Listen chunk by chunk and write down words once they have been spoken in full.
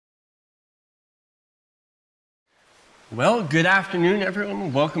Well, good afternoon,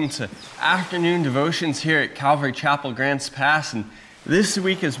 everyone. Welcome to afternoon devotions here at Calvary Chapel, Grants Pass. And this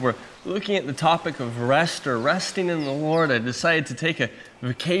week, as we're looking at the topic of rest or resting in the Lord, I decided to take a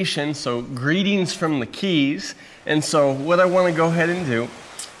vacation, so greetings from the Keys. And so what I want to go ahead and do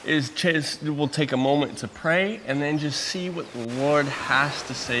is we'll take a moment to pray and then just see what the Lord has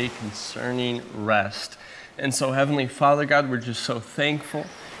to say concerning rest. And so, Heavenly Father, God, we're just so thankful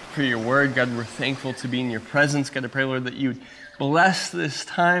for your word. God, we're thankful to be in your presence. God, I pray, Lord, that you would bless this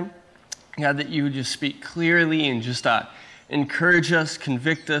time. God, that you would just speak clearly and just encourage us,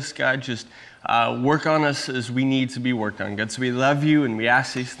 convict us. God, just work on us as we need to be worked on. God, so we love you and we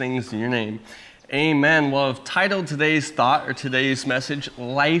ask these things in your name. Amen. Well, I've titled today's thought or today's message,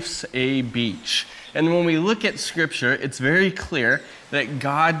 Life's a Beach. And when we look at Scripture, it's very clear that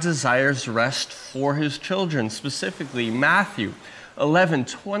God desires rest for his children. Specifically, Matthew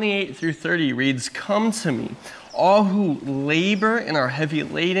 11:28 through 30 reads, "Come to me, all who labor and are heavy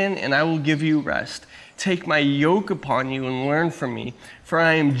laden, and I will give you rest. Take my yoke upon you and learn from me, for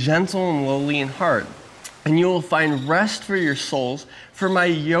I am gentle and lowly in heart, and you will find rest for your souls, for my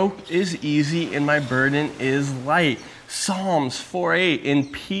yoke is easy and my burden is light." Psalms 4:8, "In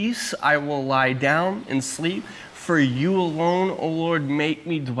peace I will lie down and sleep, for you alone, O Lord, make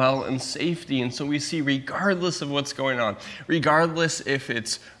me dwell in safety." And so we see, regardless of what's going on, regardless if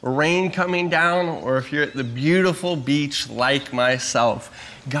it's rain coming down or if you're at the beautiful beach like myself,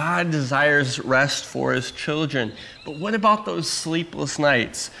 God desires rest for his children. But what about those sleepless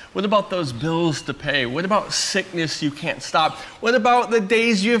nights? What about those bills to pay? What about sickness you can't stop? What about the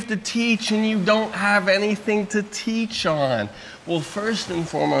days you have to teach and you don't have anything to teach on? Well, first and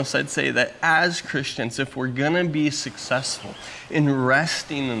foremost, I'd say that as Christians, if we're going to be successful in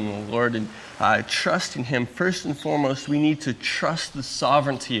resting in the Lord and trusting him, first and foremost, we need to trust the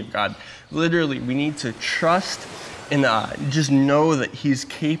sovereignty of God. Literally, we need to trust and just know that he's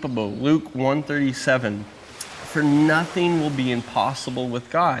capable. Luke 1:37, "For nothing will be impossible with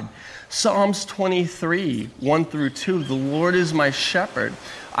God." Psalms 23, 1 through 2, "The Lord is my shepherd.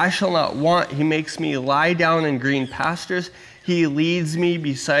 I shall not want. He makes me lie down in green pastures. He leads me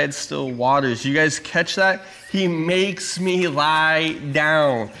beside still waters." You guys catch that? He makes me lie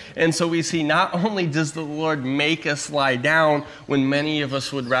down. And so we see, not only does the Lord make us lie down when many of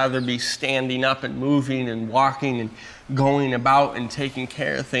us would rather be standing up and moving and walking and going about and taking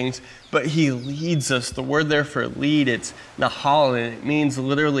care of things, but he leads us. The word there for lead, it's nahal, and it means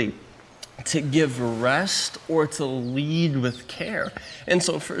literally to give rest or to lead with care. And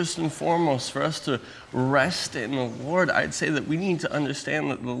so first and foremost, for us to rest in the Lord, I'd say that we need to understand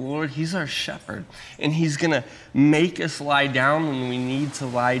that the Lord, he's our shepherd, and he's going to make us lie down when we need to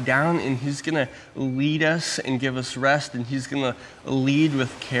lie down, and he's going to lead us and give us rest, and he's going to lead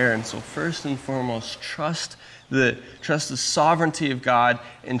with care. And so first and foremost, trust the sovereignty of God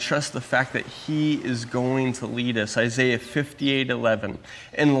and trust the fact that he is going to lead us. Isaiah 58:11,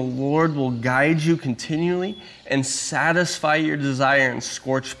 "And the Lord will guide you continually and satisfy your desire in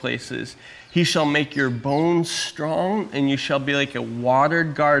scorched places. He shall make your bones strong, and you shall be like a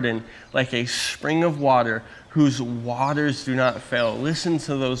watered garden, like a spring of water, whose waters do not fail." Listen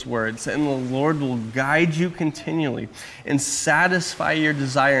to those words. "And the Lord will guide you continually and satisfy your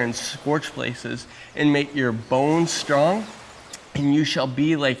desire in scorched places and make your bones strong, and you shall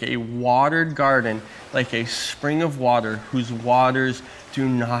be like a watered garden, like a spring of water, whose waters do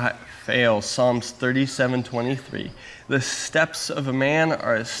not fail." Psalms 37:23, "The steps of a man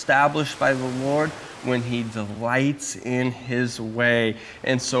are established by the Lord when he delights in his way."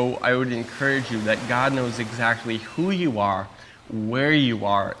 And so I would encourage you that God knows exactly who you are, where you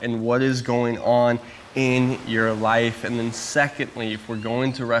are, and what is going on in your life. And then secondly, if we're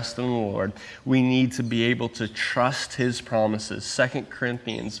going to rest in the Lord, we need to be able to trust his promises. 2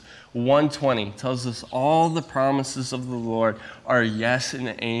 Corinthians 1:20 tells us all the promises of the Lord are yes and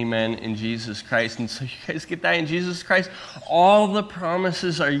amen in Jesus Christ. And so you guys get that in Jesus Christ? All the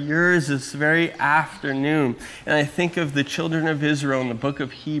promises are yours this very afternoon. And I think of the children of Israel in the book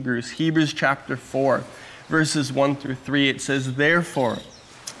of Hebrews chapter 4, verses 1 through 3. It says, "Therefore,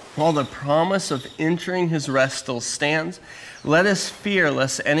 while the promise of entering his rest still stands, let us fear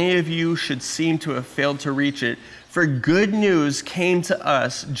lest any of you should seem to have failed to reach it. For good news came to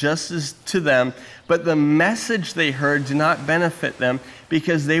us just as to them, but the message they heard did not benefit them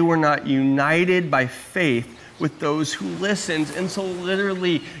because they were not united by faith with those who listened." And so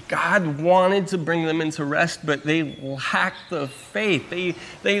literally, God wanted to bring them into rest, but they lacked the faith.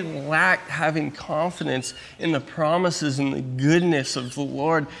 They lacked having confidence in the promises and the goodness of the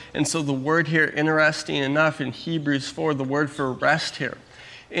Lord. And so the word here, interesting enough, in Hebrews 4, the word for rest here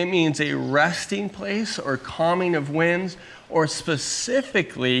it means a resting place or calming of winds, or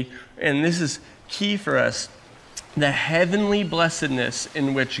specifically, and this is key for us, the heavenly blessedness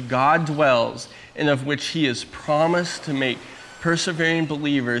in which God dwells and of which he is promised to make persevering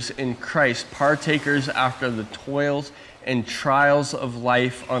believers in Christ partakers after the toils and trials of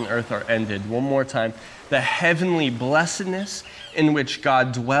life on earth are ended. One more time. The heavenly blessedness in which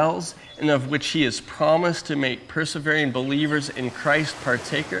God dwells and of which he is promised to make persevering believers in Christ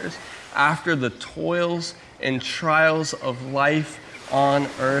partakers after the toils and trials of life on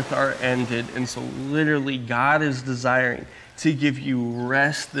earth are ended. And so literally God is desiring to give you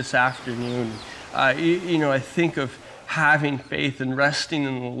rest this afternoon. I think of having faith and resting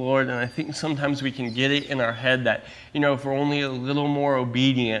in the Lord, and I think sometimes we can get it in our head that, if we're only a little more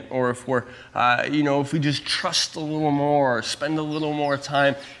obedient, or if we're, if we just trust a little more, or spend a little more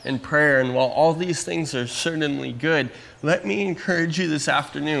time in prayer, and while all these things are certainly good, let me encourage you this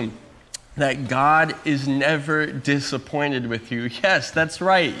afternoon that God is never disappointed with you. Yes, that's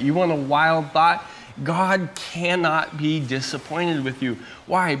right. You want a wild thought? God cannot be disappointed with you.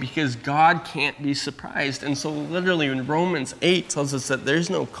 Why? Because God can't be surprised. And so literally when Romans 8 tells us that there's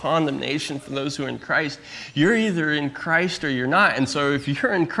no condemnation for those who are in Christ, you're either in Christ or you're not. And so if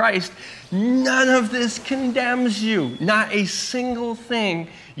you're in Christ, none of this condemns you. Not a single thing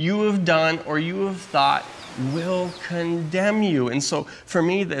you have done or you have thought will condemn you. And so for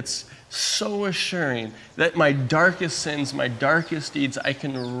me, that's so assuring that my darkest sins, my darkest deeds, I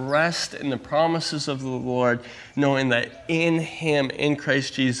can rest in the promises of the Lord, knowing that in him, in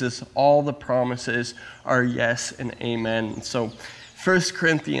Christ Jesus, all the promises are yes and amen. So 1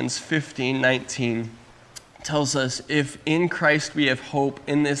 Corinthians 15:19 tells us, if in Christ we have hope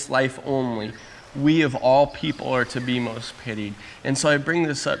in this life only, we of all people are to be most pitied. And so I bring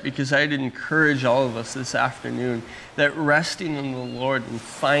this up because I'd encourage all of us this afternoon that resting in the Lord and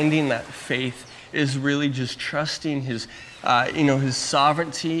finding that faith is really just trusting his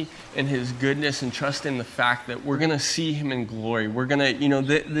sovereignty and his goodness, and trusting the fact that we're going to see him in glory. We're going to,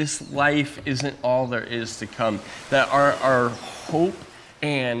 this life isn't all there is to come. That our hope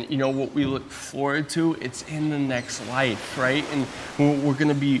and, what we look forward to, it's in the next life, right? And we're going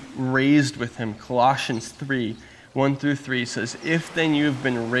to be raised with him. Colossians 3:1-3 says, if then you have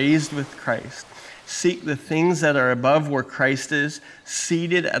been raised with Christ, seek the things that are above where Christ is,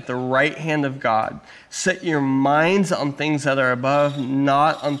 seated at the right hand of God. Set your minds on things that are above,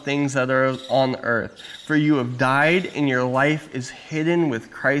 not on things that are on earth. For you have died, and your life is hidden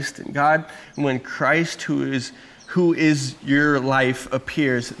with Christ in God. And when Christ, who is your life,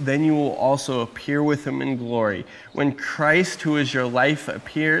 appears, then you will also appear with him in glory. When Christ, who is your life,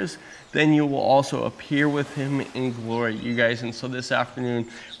 appears, then you will also appear with him in glory, you guys. And so this afternoon,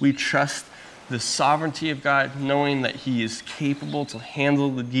 we trust the sovereignty of God, knowing that he is capable to handle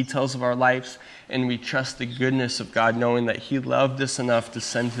the details of our lives, and we trust the goodness of God, knowing that he loved us enough to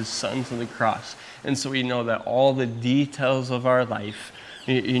send his son to the cross. And so we know that all the details of our life,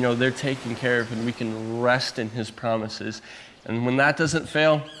 they're taken care of, and we can rest in his promises. And when that doesn't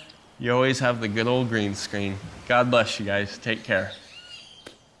fail, you always have the good old green screen. God bless you guys. Take care.